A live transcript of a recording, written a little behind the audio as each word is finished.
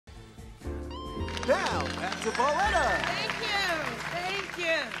Now, back to Pauletta. Thank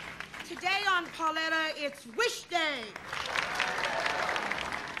you. Today on Pauletta, it's Wish Day.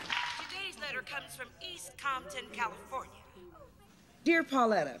 Today's letter comes from East Compton, California. Dear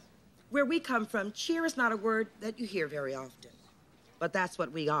Pauletta, where we come from, cheer is not a word that you hear very often. But that's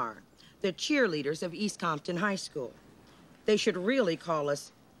what we are, the cheerleaders of East Compton High School. They should really call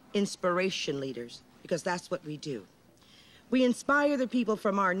us inspiration leaders, because that's what we do. We inspire the people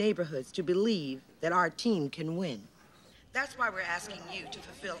from our neighborhoods to believe that our team can win. That's why we're asking you to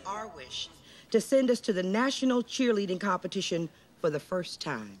fulfill our wish to send us to the national cheerleading competition for the first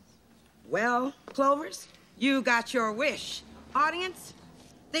time. Well, Clovers, you got your wish. Audience,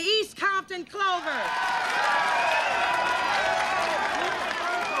 the East Compton Clovers.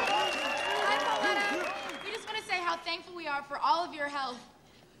 Hi, Pauletta. We just want to say how thankful we are for all of your help.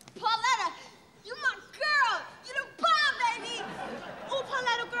 Pauletta!